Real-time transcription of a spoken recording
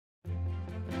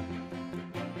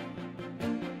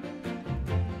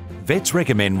Vets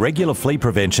recommend regular flea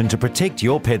prevention to protect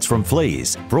your pets from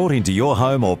fleas brought into your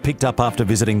home or picked up after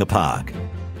visiting the park.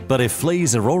 But if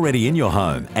fleas are already in your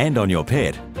home and on your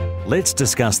pet, let's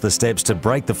discuss the steps to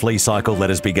break the flea cycle that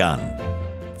has begun.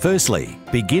 Firstly,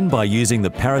 begin by using the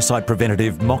parasite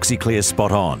preventative Moxiclear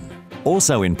Spot On.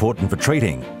 Also important for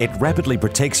treating, it rapidly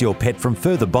protects your pet from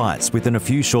further bites within a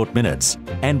few short minutes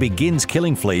and begins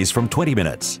killing fleas from 20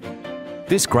 minutes.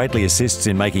 This greatly assists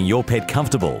in making your pet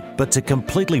comfortable, but to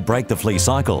completely break the flea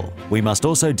cycle, we must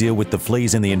also deal with the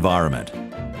fleas in the environment.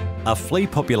 A flea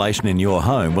population in your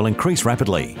home will increase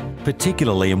rapidly,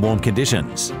 particularly in warm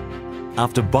conditions.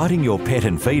 After biting your pet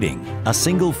and feeding, a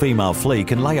single female flea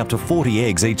can lay up to 40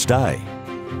 eggs each day.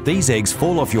 These eggs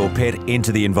fall off your pet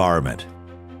into the environment.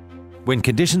 When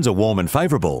conditions are warm and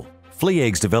favourable, flea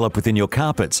eggs develop within your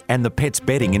carpets and the pet's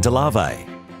bedding into larvae.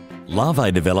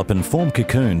 Larvae develop and form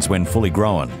cocoons when fully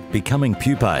grown, becoming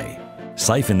pupae.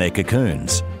 Safe in their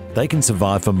cocoons, they can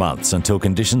survive for months until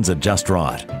conditions are just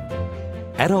right.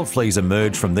 Adult fleas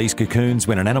emerge from these cocoons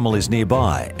when an animal is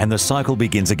nearby and the cycle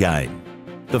begins again.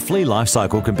 The flea life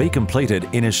cycle can be completed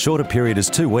in as short a period as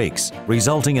 2 weeks,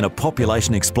 resulting in a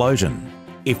population explosion.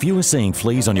 If you are seeing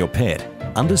fleas on your pet,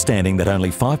 understanding that only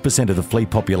 5% of the flea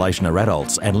population are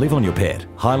adults and live on your pet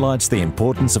highlights the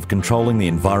importance of controlling the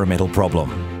environmental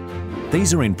problem.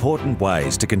 These are important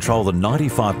ways to control the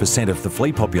 95% of the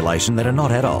flea population that are not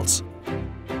adults.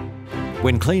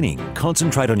 When cleaning,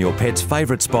 concentrate on your pet's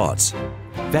favourite spots.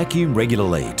 Vacuum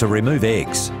regularly to remove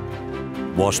eggs.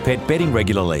 Wash pet bedding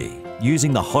regularly,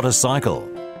 using the hottest cycle.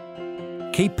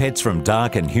 Keep pets from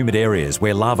dark and humid areas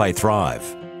where larvae thrive.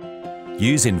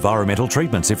 Use environmental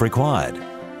treatments if required.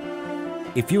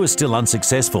 If you are still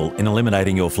unsuccessful in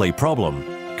eliminating your flea problem,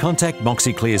 contact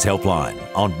Moxiclear's helpline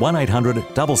on 1800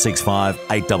 665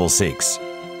 866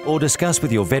 or discuss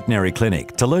with your veterinary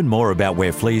clinic to learn more about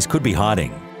where fleas could be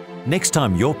hiding. Next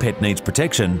time your pet needs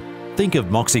protection, think of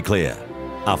Moxiclear,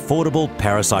 affordable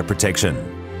parasite protection.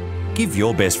 Give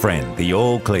your best friend the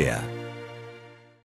all clear.